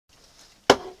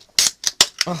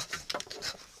Oh,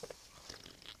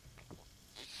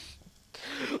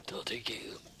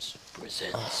 DarthBilboGamers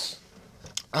presents.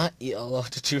 I eat a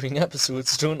lot during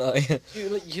episodes, don't I?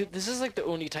 This is like the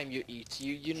only time you eat.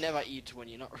 You never eat when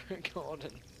you're not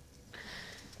recording.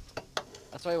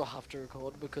 That's why we'll have to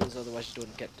record, because otherwise you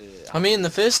don't get to. I mean, the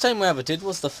first time we ever did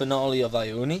was the finale of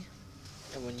Ione.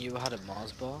 And when you had a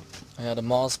Mars bar. I had a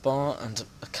Mars bar and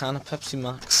a can of Pepsi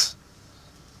Max.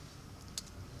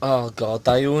 Oh god,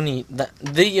 the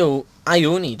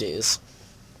Ione days.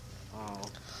 Oh.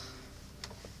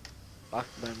 Back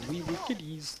when we were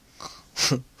kiddies.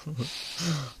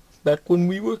 Back when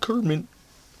we were Kermit.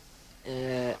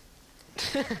 Her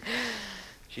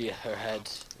head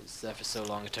is there for so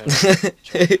long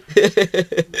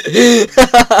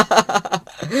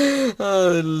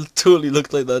Oh, it totally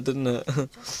looked like that, didn't it?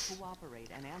 Just cooperate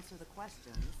and answer the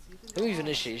questions. Who even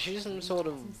is she? She's some sort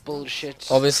of bullshit.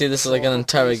 Obviously, this is like an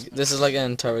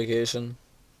interrogation.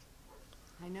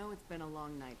 I know it's been a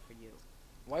long night for you.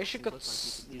 Why she got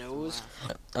nose?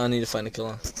 I need to find a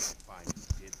killer.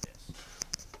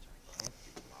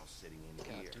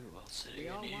 We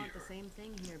all want the same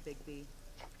thing here, Bigby.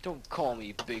 Don't call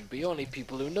me Bigby. Only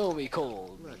people who know me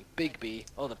call me Bigby.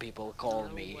 Other people call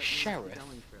me Sheriff.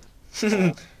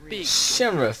 Big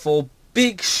Sheriff or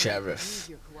Big Sheriff.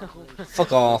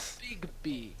 Fuck off. Big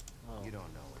B. Oh. You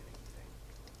don't know anything.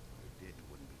 You did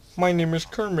wouldn't be My name is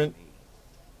Kermit,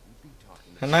 You'd be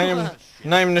talking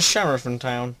and I'm the sheriff in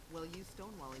town. Well, you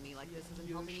stonewalling me like this isn't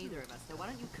helping either of us, so why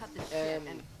don't you cut this shit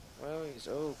and... Well,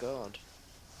 oh god.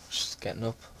 She's getting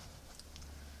up.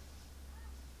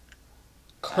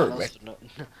 Kermit. Kermit. No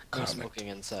Kermit. smoking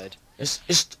inside. Is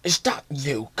that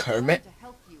you, Kermit? to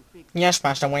help you, Bigby. Yes,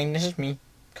 Master Wayne, this is me,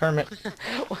 Kermit.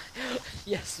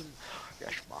 Yes,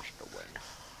 yes, Master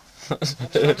Wayne. I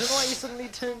don't know why you suddenly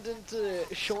turned into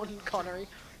Sean Connery.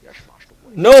 Yes, Master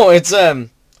Wayne. No, it's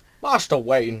Master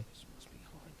Wayne.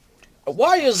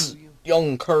 Why is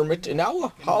young Kermit in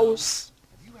our house?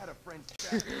 Have you had a friend?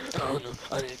 Oh no,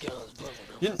 I didn't kill his brother.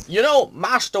 You know,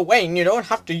 Master Wayne, you don't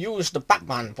have to use the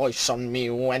Batman voice on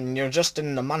me when you're just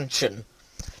in the mansion.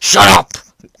 Shut up,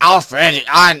 Alfred,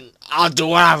 and I'll do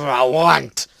whatever I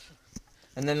want.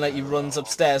 And then, like, he runs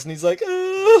upstairs and he's like,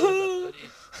 "Ah."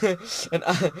 And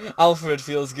Alfred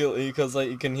feels guilty because, like,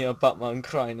 you can hear Batman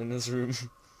crying in his room.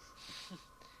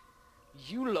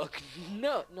 You look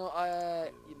no.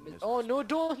 Oh no!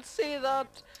 Don't say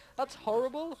that. That's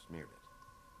horrible. Smeared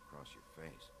it across your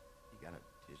face. You got a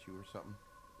tissue or something?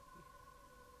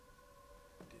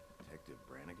 Detective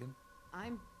Brannigan?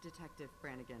 I'm Detective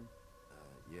Brannigan.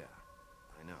 Yeah,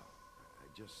 I know.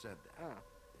 I just said that. Ah.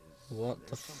 Is What there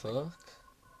the something- fuck?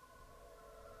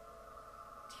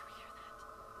 Do you hear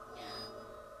that?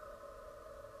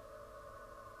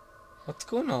 What's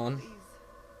going on? Please.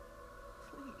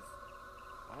 Please.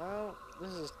 Well,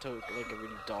 this is like a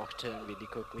really dark turn really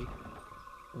quickly.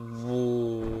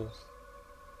 Whoa.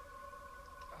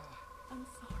 I'm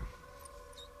sorry.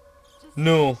 Just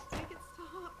No. make it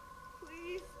stop.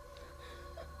 Please.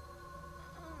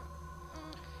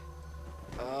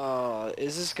 Oh,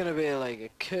 is this gonna be like a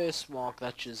curse mark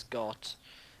that she's got?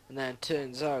 And then it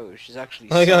turns out she's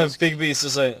actually I got a Sasuke. big beast to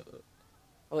say.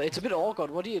 Well, it's a bit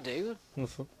awkward. What do you do? We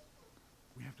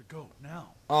have to go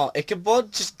now. Oh,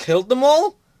 Ichabod just killed them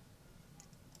all?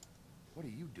 What are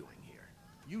you doing here?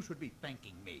 You should be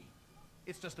thanking me.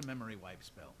 It's just a memory wipe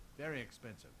spell. Very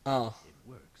expensive. Oh, It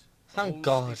works. The Thank whole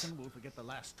God. station will forget the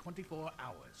last 24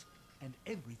 hours and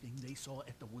everything they saw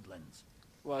at the woodlands.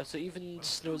 Well, so even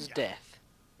Snow's death.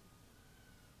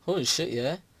 holy shit,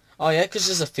 yeah. Oh yeah, 'cause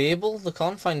there's a fable. They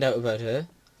can't find out about her.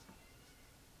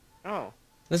 Oh.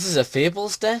 This is a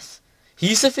fable's death?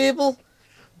 He's a fable?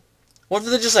 What if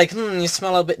they're just like, you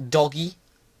smell a bit doggy?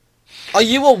 Are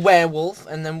you a werewolf?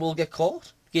 And then we'll get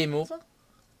caught? Game over?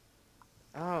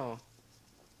 Oh.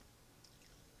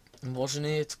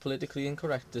 Unfortunately, it's politically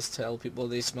incorrect to tell people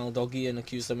they smell doggy and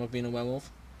accuse them of being a werewolf.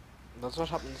 That's what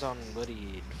happens on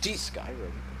bloody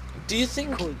Skyrim. Do you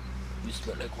think... Cool. You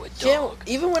smell like wet Yeah, dog.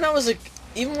 even when I was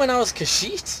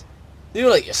Kashyyyk, they were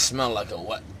like, you smell like a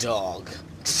wet dog.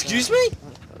 Excuse me?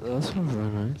 That's not very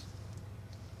nice.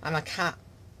 I'm a cat.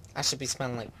 I should be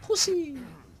smelling like pussy.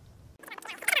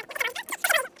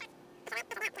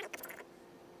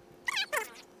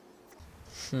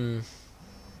 Did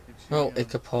she, Oh, have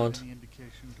Ichabod. any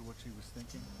indication to what she was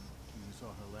thinking? You saw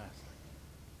her last.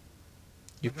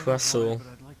 You I don't know poor why, soul. But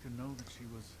I'd like to know that she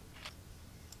was...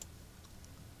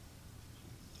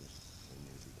 Just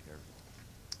need to be careful.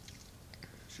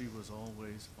 She was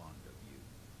always fond of you.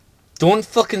 Don't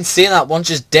fucking say that once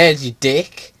she's dead, you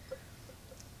dick.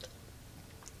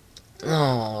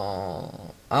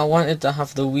 Oh. I wanted to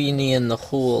have the weenie and the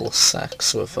whole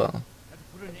sex with her. Had to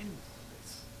put an end to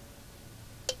this.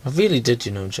 I really did,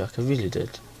 you know, Jack. I really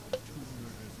did. 2 murders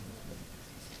in 3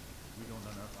 days. We don't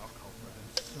unearth our culprit, and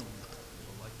soon there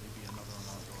will likely be another on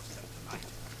our doorstep tonight.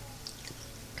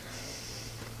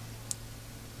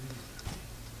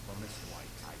 From this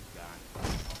white-type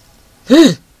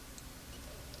guy.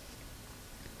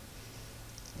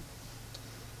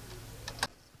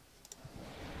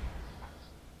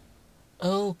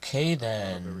 Okay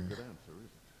then.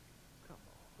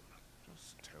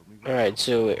 Alright,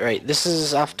 so, right, this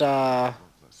is after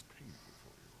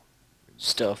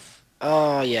stuff.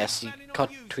 Oh, yes, you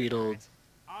got Tweedle.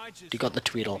 You got the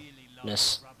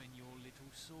Tweedleness.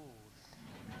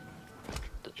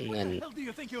 And then, What do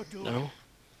you think you're doing? no?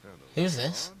 Who's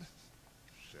this?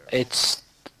 It's...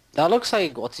 That looks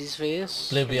like, what's his face?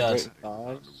 Bluebeard.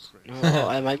 No,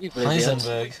 I might be Bluebeard.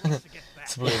 Heisenberg.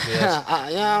 It's Bluebeard.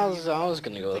 Yeah, I was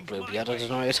gonna go with Bluebeard, I don't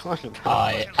know what you're talking about.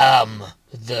 I am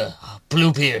the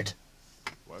Bluebeard.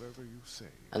 Whatever you say.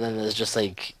 And then there's just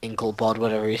like Inklebod,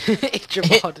 whatever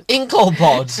Ichabod.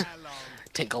 Inklebod.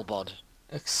 Tinklebod.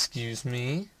 Excuse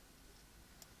me.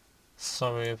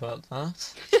 Sorry about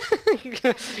that. He's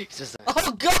just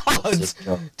Oh God!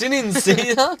 Didn't even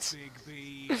see that.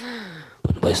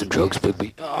 play some jokes,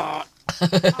 Bigby. Oh, Oh,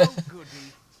 goody.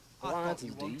 I thought Lads you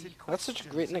and D. wanted That's such a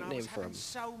great questions, and I nickname was for having him.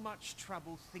 so much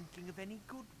trouble thinking of any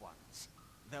good ones.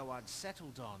 Though I'd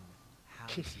settled on,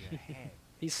 how's your head?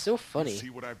 He's so funny.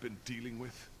 See what I've been dealing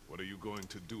with? What are you going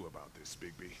to do about this,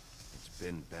 Bigby? It's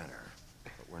been better,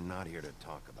 but we're not here to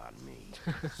talk about me.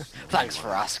 Thanks for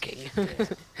asking.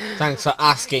 Thanks for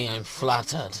asking. I'm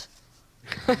flattered.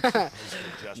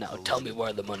 Now tell me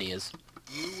where the money is.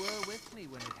 You were with me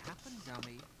when it happened,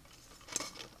 dummy.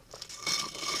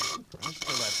 I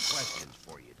still have questions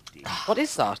for you, D. What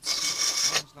is that?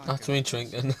 Sounds like That's a- me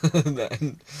drinking.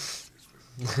 Then.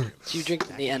 So you drink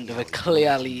at the end of a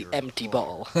clearly empty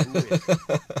bottle.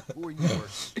 Who are you?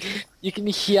 You can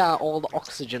hear all the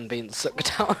oxygen being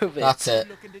sucked out of it. That's it.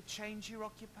 Looking to change your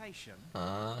occupation?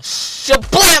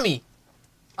 Shablammy!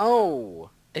 Oh!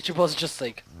 Ichabod's just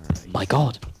like, my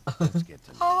god. Let's get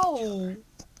to know Oh!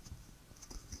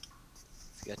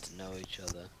 Let's get to know each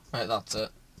other. Right, that's it.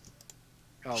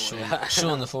 Oh,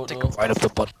 Showing the Stick photo. right up the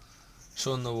butt.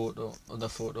 Showing the photo. The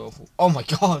photo. Oh my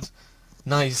God!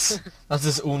 Nice. That's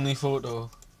his only photo.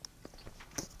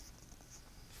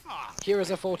 Fuck! Here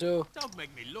is a photo. Don't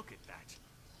make me look at that.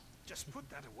 Just put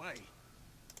that away.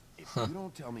 If you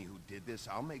don't tell me who did this,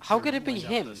 I'll make How sure could you it be end up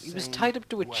him? the He was same tied up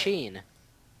to a way. chain.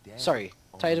 Dead Sorry,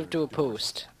 tied on up to your a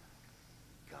post. doorstep.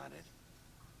 Got it.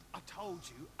 I told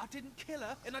you, I didn't kill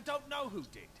her, and I don't know who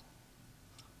did.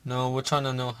 No, we're trying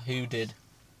to know who did.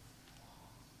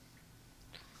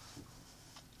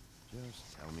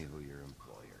 Just tell me who your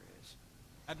employer is.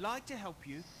 I'd like to help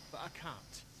you, but I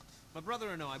can't. My brother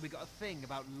and I, we got a thing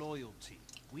about loyalty.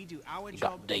 We do our You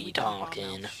job, got and D we keep our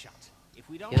talking. mouths shut. If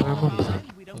we don't Yeah, I do our remember that.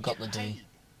 end, we don't We got get the D. paid.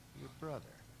 Your brother.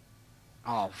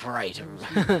 Oh, right.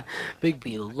 Big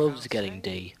B loves getting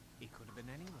D. He could have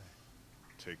been anywhere.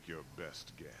 Take your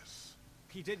best guess.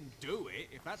 He didn't do it,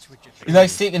 if that's what you He think.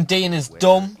 likes thinking Dean is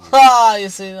dumb. Ha! You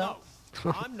see that?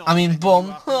 No, I'm not I mean, sending you bum.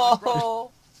 after my brother.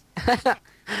 Oh.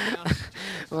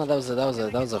 Well, that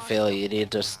was a failure. You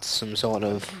need just some sort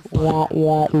of.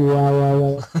 Nothing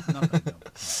of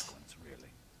consequence, really.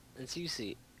 And so you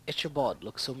see, Ichabod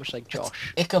looks so much like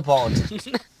Josh. Ichabod.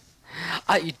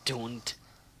 I don't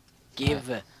give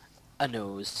a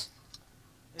nose.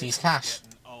 D's cash.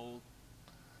 Getting old.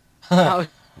 How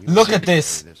Look at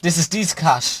this. This is D's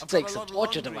cash. I've It's like got a some lot of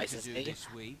torture laundry devices, to do eh? this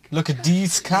week. Look at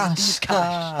D's cash. D's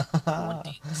cash.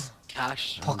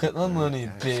 Cash. Pocket the money,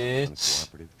 Guys, bitch.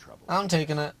 uncooperative trouble. I'm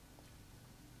taking it.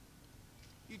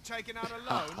 You taking out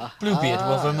a loan? Bluebeard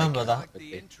will remember that. Like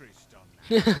the interest on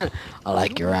that. I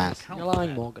like your ass. Count You're lying,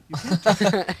 that. Morgan. You can't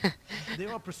just-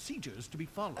 There are procedures to be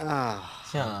followed. Ah.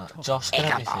 Yeah, Josh, get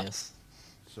out of your face.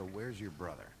 So where's your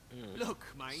brother? Look,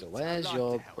 mate. So where's I'd like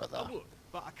your to help, brother? I would,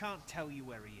 but I can't tell you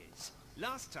where he is.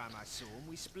 Last time I saw him,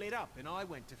 we split up, and I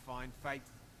went to find Faith.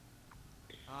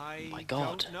 I My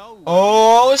God. don't know.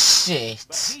 Oh But shit.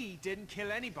 he didn't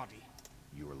kill anybody.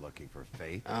 You were looking for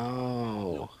Faith?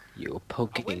 Oh, you were I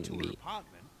poking went to her me.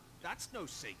 apartment. That's no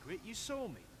secret. You saw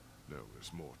me. No,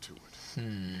 there's more to it.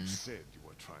 Hmm. You said you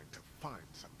were trying to find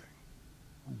something.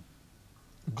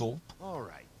 Gulp. All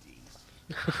right, D.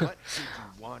 What did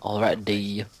you want? Alright,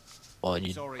 D. Or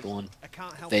you Sorry, want I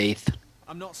can't help Faith. it.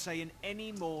 I'm not saying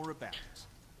any more about it.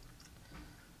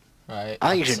 Right.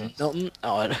 I think you that's should. it.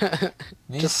 Oh,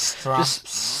 These just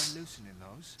straps. Am I loosening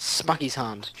those? smack his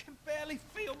hand. I can barely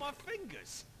feel my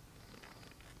fingers.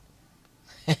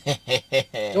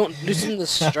 Don't loosen the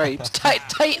stripes.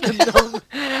 Tighten them.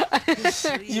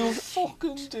 You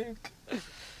fucking dick.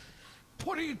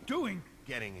 What are you doing?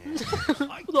 Getting in. I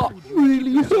That told you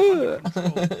really to keep yourself hurt. under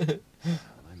control.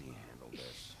 Let me handle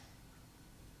this.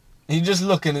 You just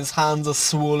look and his hands are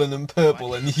swollen and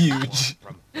purple and huge.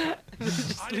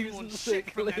 Just I didn't losing want shit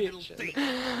from that little circulation.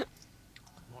 thing.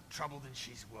 More trouble than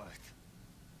she's worth.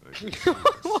 I can see it.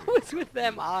 What was with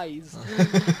them eyes?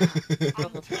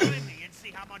 Come tell me and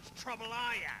see how much trouble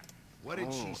I am. What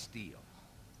did she steal?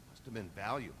 Must have been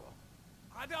valuable.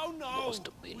 I don't know. Must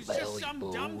have been It was just some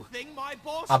dumb valuable. thing my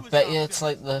boss I was bet you after. it's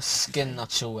like the skin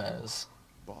that she wears.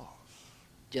 Boss.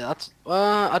 Yeah, that's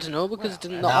I don't know because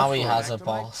didn't Now that he Frog- has a Back to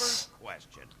my boss. first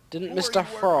question. didn't Who are Mr. you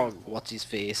working Frog, for? what's his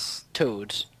face,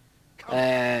 Toad, Come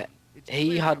on. It's he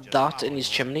clear had just that in how his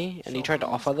it chimney works. and he So tried to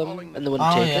who's offer them calling and the they wouldn't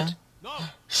Oh, take yeah. it. No.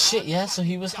 Shit, yeah, so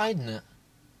he was hiding it.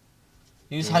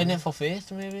 He was hiding it for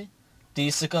Faith, maybe? The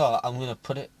cigar, I'm gonna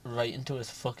put it right into his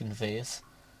fucking face.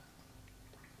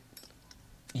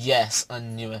 Yes, I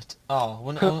knew it. Oh, are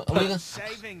we gonna...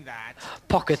 Saving that.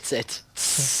 Pockets it.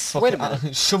 Fuck Wait it, a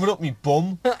minute. shove it up me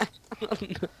bum.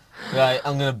 Right,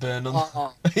 I'm gonna burn him.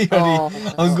 Oh, Are you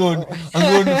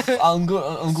ready?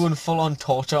 oh, I'm going full on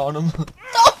torture on him.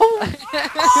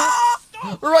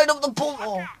 Right up the bum.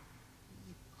 Oh.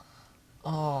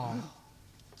 Oh.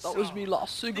 that was me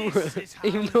last This cigarette, is how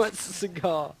even though it's a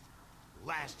cigar.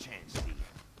 Last chance, Steve.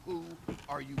 Who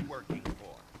are you working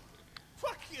for?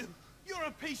 Fuck you. You're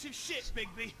a piece of shit,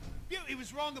 Bigby. Beauty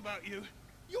was wrong about you.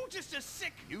 You're just a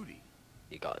sick... Beauty.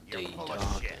 You got You're D full of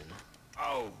talking. shit.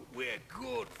 Oh, we're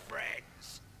good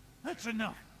friends. That's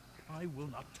enough. I will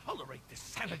not tolerate this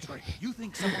savagery. You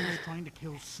think someone was trying to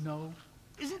kill Snow?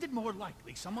 Isn't it more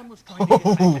likely someone was trying to get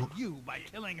back at you by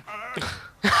killing her?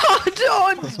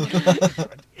 Don't!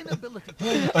 Inability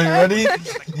to Are you ready?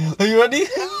 Are you ready?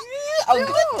 I'm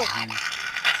gonna...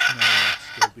 Snow might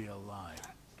still be alive.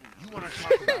 You want to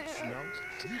talk about Snow?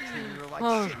 You treated her like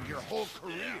shit your whole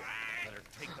career. Let her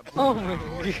take the Oh bullet my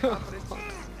for your God. confidence.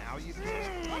 Now you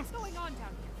can. What's going on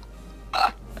down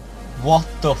here? What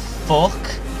the fuck?